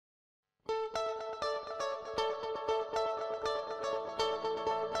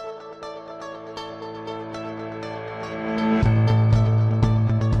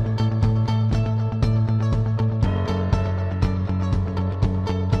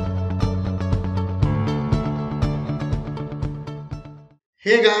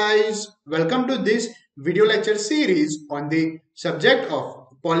Hey guys, welcome to this video lecture series on the subject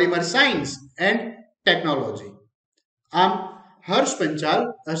of polymer science and technology. I'm Harsh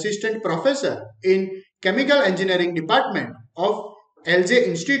Panchal, Assistant Professor in Chemical Engineering Department of LJ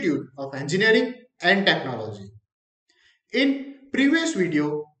Institute of Engineering and Technology. In previous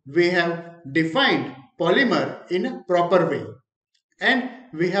video, we have defined polymer in a proper way and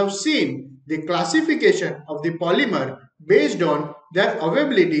we have seen the classification of the polymer based on their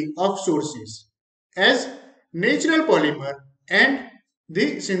availability of sources as natural polymer and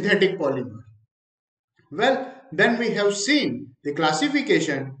the synthetic polymer. Well, then we have seen the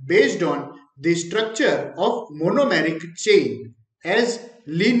classification based on the structure of monomeric chain as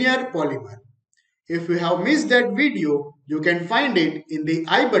linear polymer. If you have missed that video, you can find it in the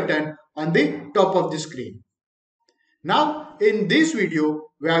I button on the top of the screen. Now, in this video,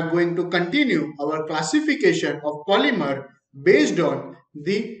 we are going to continue our classification of polymer based on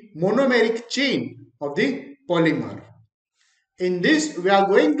the monomeric chain of the polymer. In this, we are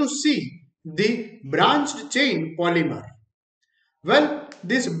going to see the branched chain polymer. Well,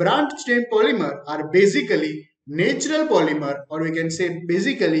 these branched chain polymer are basically natural polymer, or we can say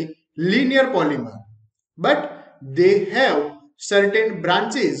basically linear polymer. But they have certain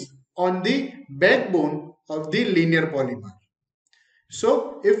branches on the backbone of the linear polymer.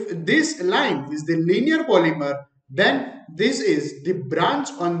 So if this line is the linear polymer, then this is the branch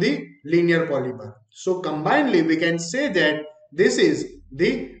on the linear polymer. So combinedly we can say that this is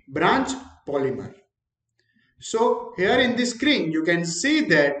the branch polymer. So here in the screen you can see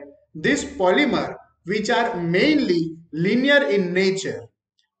that this polymer which are mainly linear in nature,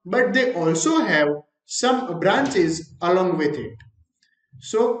 but they also have some branches along with it.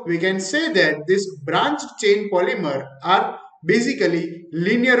 So we can say that this branched chain polymer are basically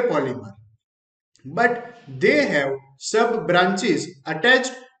linear polymer, but they have sub branches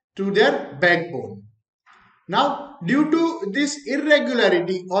attached to their backbone. Now, due to this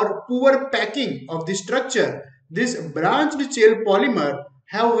irregularity or poor packing of the structure, this branched chain polymer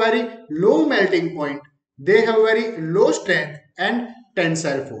have very low melting point, they have very low strength and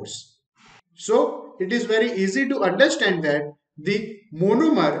tensile force. So it is very easy to understand that the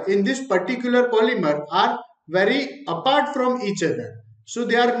monomer in this particular polymer are very apart from each other. So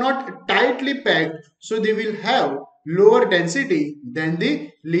they are not tightly packed, so they will have lower density than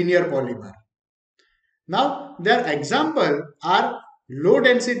the linear polymer. Now their example are low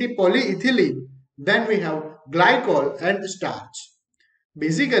density polyethylene, then we have glycol and starch.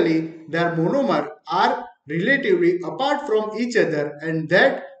 Basically their monomer are relatively apart from each other and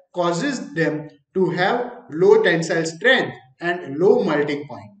that causes them to have low tensile strength and low melting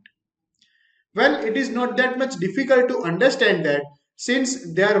point. Well, it is not that much difficult to understand that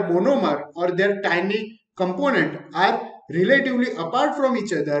since their monomer or their tiny component are relatively apart from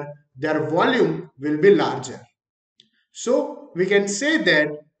each other, their volume will be larger. So we can say that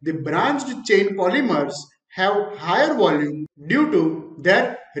the branched chain polymers have higher volume due to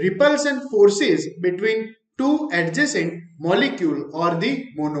their repulsion forces between two adjacent molecule or the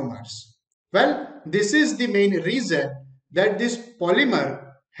monomers. Well, this is the main reason that this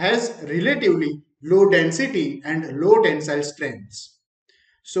polymer has relatively low density and low tensile strengths.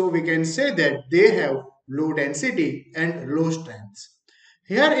 So we can say that they have low density and low strengths.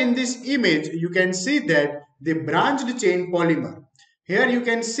 Here in this image, you can see that the branched chain polymer. Here you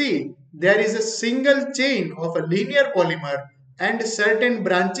can see there is a single chain of a linear polymer and certain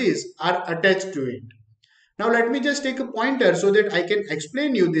branches are attached to it. Now let me just take a pointer so that I can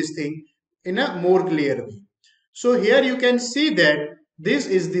explain you this thing in a more clear way. So here you can see that this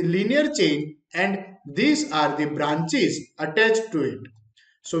is the linear chain and these are the branches attached to it.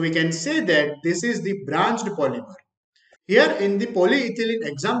 So we can say that this is the branched polymer. Here in the polyethylene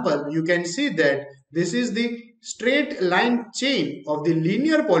example, you can see that this is the straight line chain of the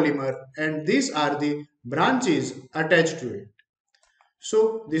linear polymer and these are the branches attached to it.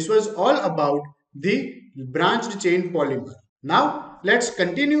 So this was all about the branched chain polymer. Now let's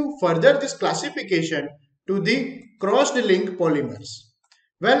continue further this classification to the crossed link polymers.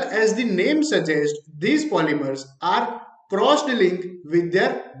 Well, as the name suggests, these polymers are crossed link with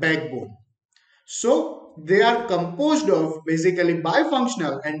their backbone. So they are composed of basically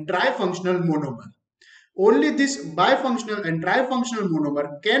bifunctional and trifunctional monomer. Only this bifunctional and trifunctional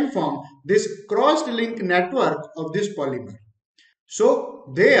monomer can form this crossed link network of this polymer.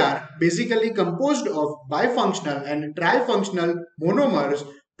 So they are basically composed of bifunctional and trifunctional monomers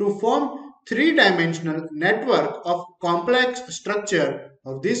to form three-dimensional network of complex structure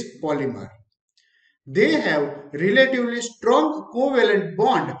of this polymer. They have relatively strong covalent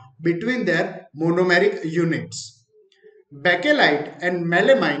bond between their monomeric units. Bakelite and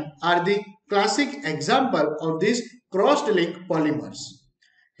melamine are the classic example of these crossed-link polymers.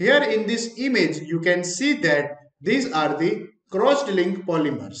 Here in this image, you can see that these are the crossed-link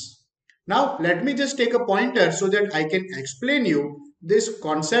polymers. Now, let me just take a pointer so that I can explain you this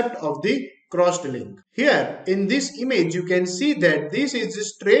concept of the crossed link. Here in this image, you can see that this is the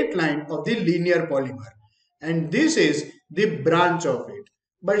straight line of the linear polymer and this is the branch of it.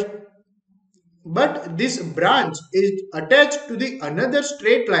 But this branch is attached to the another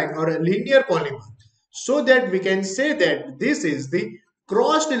straight line or a linear polymer, so that we can say that this is the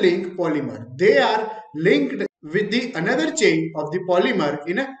crossed link polymer. They are linked with the another chain of the polymer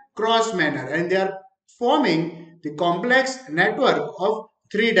in a cross manner and they are forming the complex network of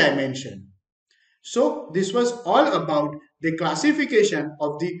three dimension. So this was all about the classification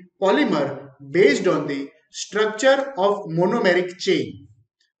of the polymer based on the structure of monomeric chain.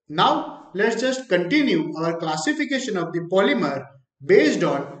 Now let's just continue our classification of the polymer based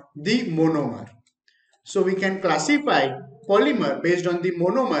on the monomer. So we can classify polymer based on the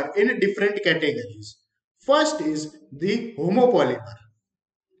monomer in different categories. First is the homopolymer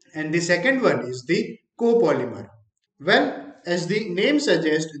and the second one is the copolymer. Well, as the name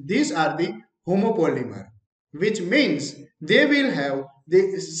suggests, these are the homopolymer, which means they will have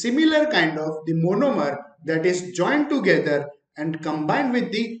the similar kind of the monomer that is joined together and combined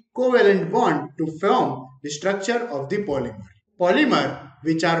with the covalent bond to form the structure of the polymer. Polymer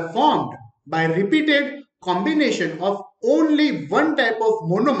which are formed by repeated combination of only one type of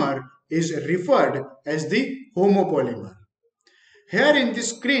monomer is referred as the homopolymer. Here in this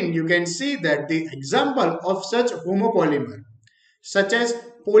screen you can see that the example of such homopolymer such as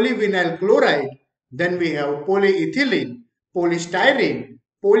polyvinyl chloride, then we have polyethylene, polystyrene,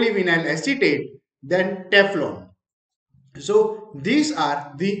 polyvinyl acetate, then Teflon. So these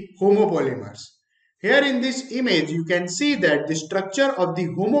are the homopolymers. Here in this image you can see that the structure of the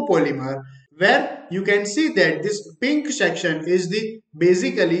homopolymer, where you can see that this pink section is the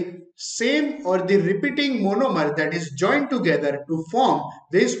basically same or the repeating monomer that is joined together to form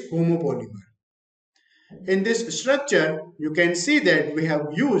this homopolymer. In this structure, you can see that we have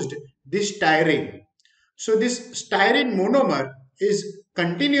used this styrene. So this styrene monomer is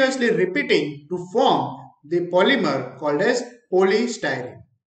continuously repeating to form the polymer called as polystyrene.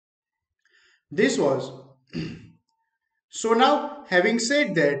 This was so now having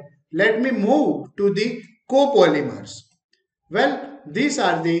said that, let me move to the copolymers. Well, these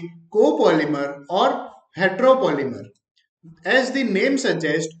are the copolymer or heteropolymer. As the name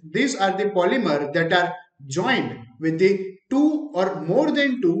suggests, these are the polymer that are joined with the two or more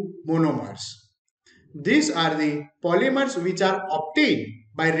than two monomers. These are the polymers which are obtained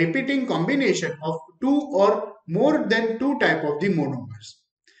by repeating combination of two or more than two type of the monomers.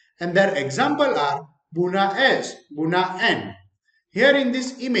 And their example are Buna S, Buna N. Here in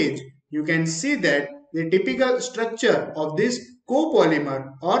this image, you can see that the typical structure of this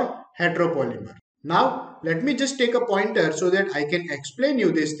copolymer or heteropolymer. Now, let me just take a pointer so that I can explain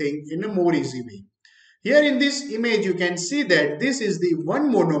you this thing in a more easy way. Here in this image, you can see that this is the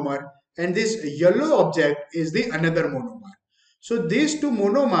one monomer and this yellow object is the another monomer. So these two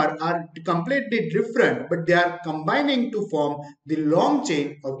monomers are completely different, but they are combining to form the long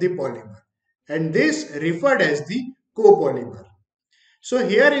chain of the polymer. And this referred as the copolymer. So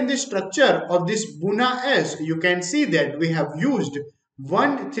here in the structure of this Buna S, you can see that we have used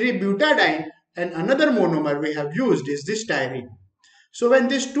 1,3-butadiene and another monomer we have used is this styrene. So when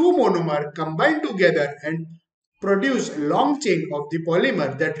these two monomers combine together and produce long chain of the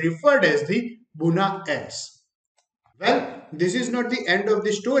polymer that referred as the Buna S. Well, this is not the end of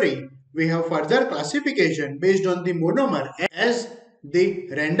the story. We have further classification based on the monomer as the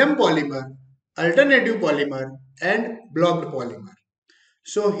random polymer, alternative polymer and blocked polymer.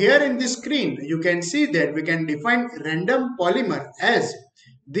 So here in this screen, you can see that we can define random polymer as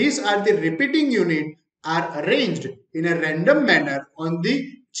these are the repeating unit are arranged in a random manner on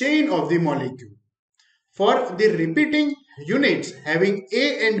the chain of the molecule. For the repeating units having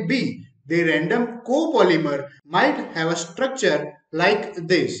A and B, the random copolymer might have a structure like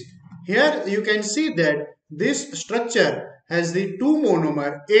this. Here you can see that this structure has the two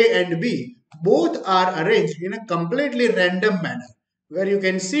monomer A and B. Both are arranged in a completely random manner, where you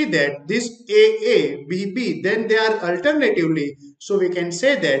can see that this AA, BB, then they are alternatively. So we can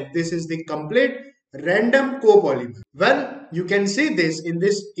say that this is the complete random copolymer. Well, you can see this in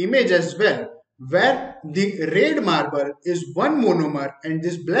this image as well, where the red marble is one monomer and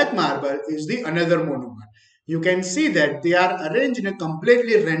this black marble is the another monomer. You can see that they are arranged in a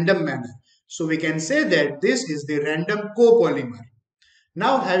completely random manner. So we can say that this is the random copolymer.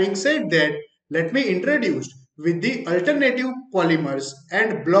 Now having said that, let me introduce with the alternative polymers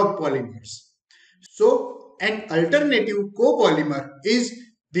and block polymers. So, an alternative copolymer is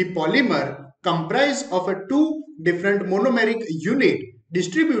the polymer comprised of a two different monomeric unit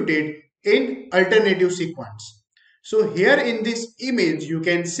distributed in alternative sequence. So, here in this image, you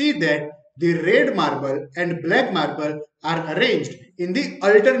can see that the red marble and black marble are arranged in the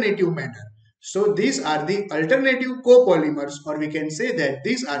alternative manner. So, these are the alternative copolymers, or we can say that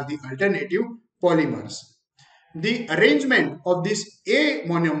these are the alternative polymers. The arrangement of this A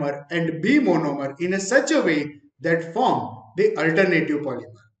monomer and B monomer in a such a way that form the alternative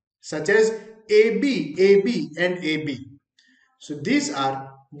polymer, such as AB, AB and AB. So these are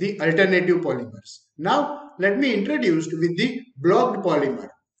the alternative polymers. Now let me introduce with the blocked polymer.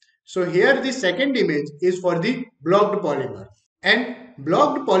 So here the second image is for the blocked polymer. And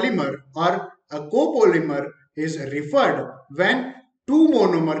blocked polymer or a copolymer is referred when two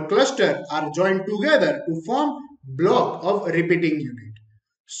monomer clusters are joined together to form block of repeating unit.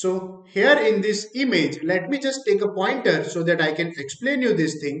 So here in this image, let me just take a pointer so that I can explain you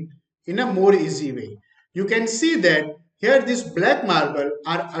this thing in a more easy way. You can see that here this black marble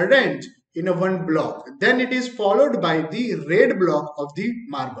are arranged in a one block. Then it is followed by the red block of the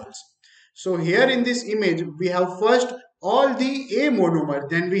marbles. So here in this image, we have first all the A monomer,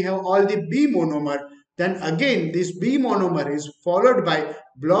 then we have all the B monomer, then again this B monomer is followed by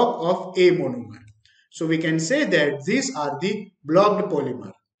block of A monomer. So we can say that these are the blocked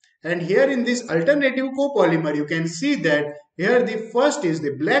polymer. And here in this alternative copolymer, you can see that here the first is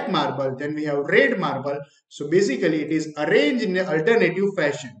the black marble, then we have red marble. So basically it is arranged in an alternative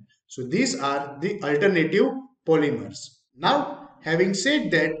fashion. So these are the alternative polymers. Now, having said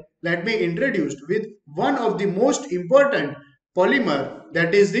that, let me introduce with one of the most important polymer,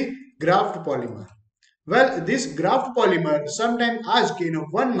 that is the graft polymer. Well, this graft polymer sometimes asked in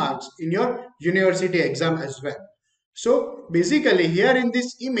 1 marks in your university exam as well. So basically here in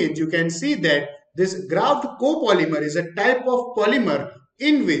this image you can see that this graft copolymer is a type of polymer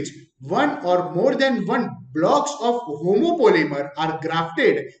in which one or more than one blocks of homopolymer are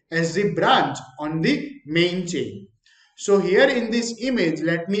grafted as the branch on the main chain. So here in this image,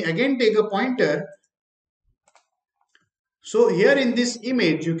 let me again take a pointer. So here in this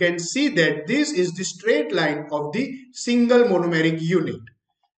image, you can see that this is the straight line of the single monomeric unit,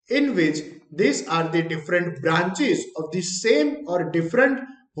 in which these are the different branches of the same or different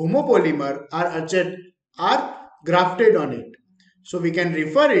homopolymer are grafted on it. So we can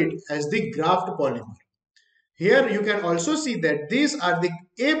refer it as the graft polymer. Here you can also see that these are the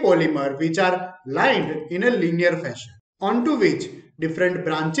A polymer which are lined in a linear fashion, onto which different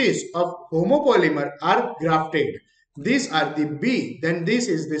branches of homopolymer are grafted. These are the B, then this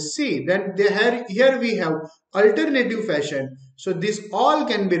is the C, then here we have alternative fashion. So this all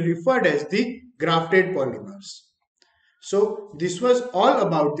can be referred as the grafted polymers. So this was all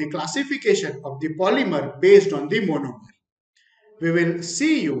about the classification of the polymer based on the monomer. We will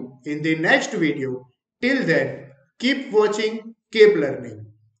see you in the next video. Till then, keep watching, keep learning.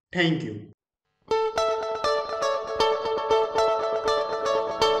 Thank you.